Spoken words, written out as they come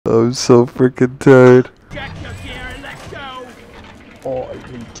I'm so freaking tired. Oh,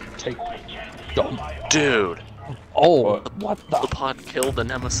 I need to take dump. Dude. Oh, what the? The pod killed the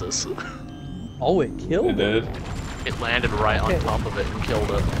Nemesis. Oh, it killed It it. did. It landed right on top of it and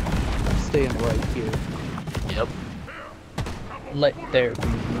killed it. I'm staying right here. Yep. Let there be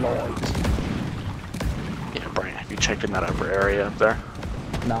light. Yeah, Brian, have you checked in that upper area up there?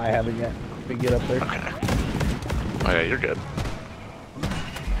 No, I haven't yet. Let me get up there. Okay. Oh yeah, you're good.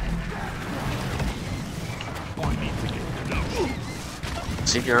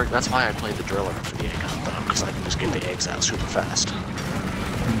 See, Garrick, that's why I played the driller for the egg hunt, though, because I can just get the eggs out super fast.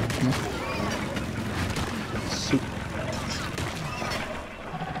 Super.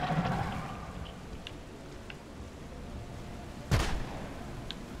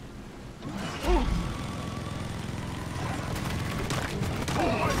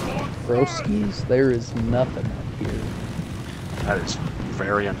 Broskies, there is nothing up here. That is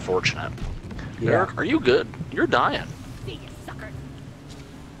very unfortunate. Yeah. Garrick, are you good? You're dying.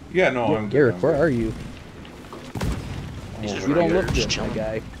 Yeah, no, I'm good. Garrick, I'm where good. are you? He's just You right don't here, look just good, my chilling.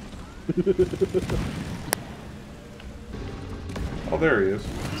 guy. Oh, there he is.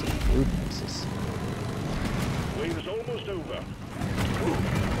 Rufus. Wave is almost over.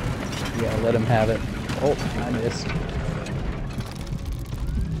 Yeah, let him have it. Oh, I missed.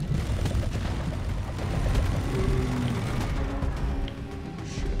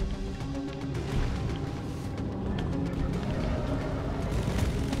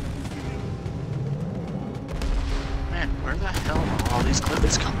 Man, where the hell are all these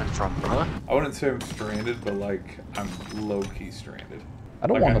clips coming from, bruh? I wouldn't say I'm stranded, but like I'm low-key stranded. I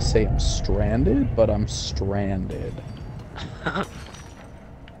don't Okay. want to say I'm stranded, but I'm stranded.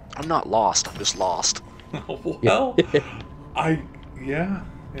 I'm not lost, I'm just lost. Well, yeah.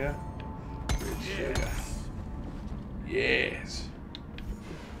 Good shit. Yes.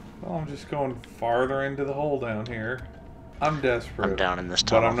 Well, I'm just going farther into the hole down here. I'm desperate. I'm down in this But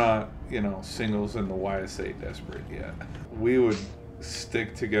tunnel. I'm not, singles in the YSA desperate yet. We would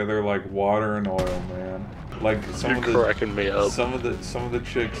stick together like water and oil, man. Like some You're of the cracking me up. some of the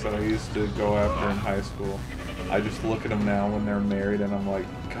chicks that I used to go after in high school. I just look at them now when they're married, and I'm like,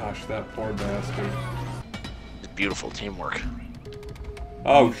 gosh, that poor bastard. It's beautiful teamwork.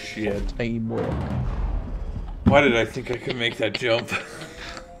 Oh shit! Teamwork. Why did I think I could make that jump?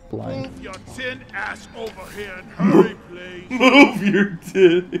 Blind. Move your tin ass over here and hurry, please. Move your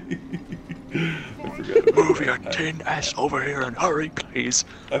titty. I forgot about Move that. your tin ass over here and hurry, please.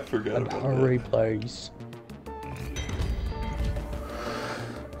 I forgot And about hurry, that. please.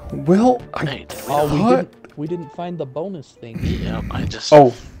 Well, Hey, did we Oh, know- we didn't find the bonus thing. Yep, I just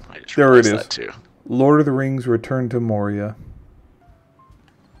Oh, there it realized is. that too. Lord of the Rings: Return to Moria.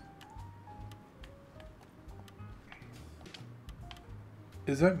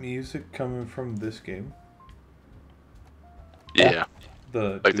 Is that music coming from this game? Yeah,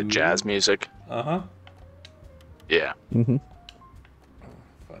 The like the jazz music. Uh huh. Yeah, Mm-hmm.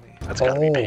 Funny. that's gotta be Oh.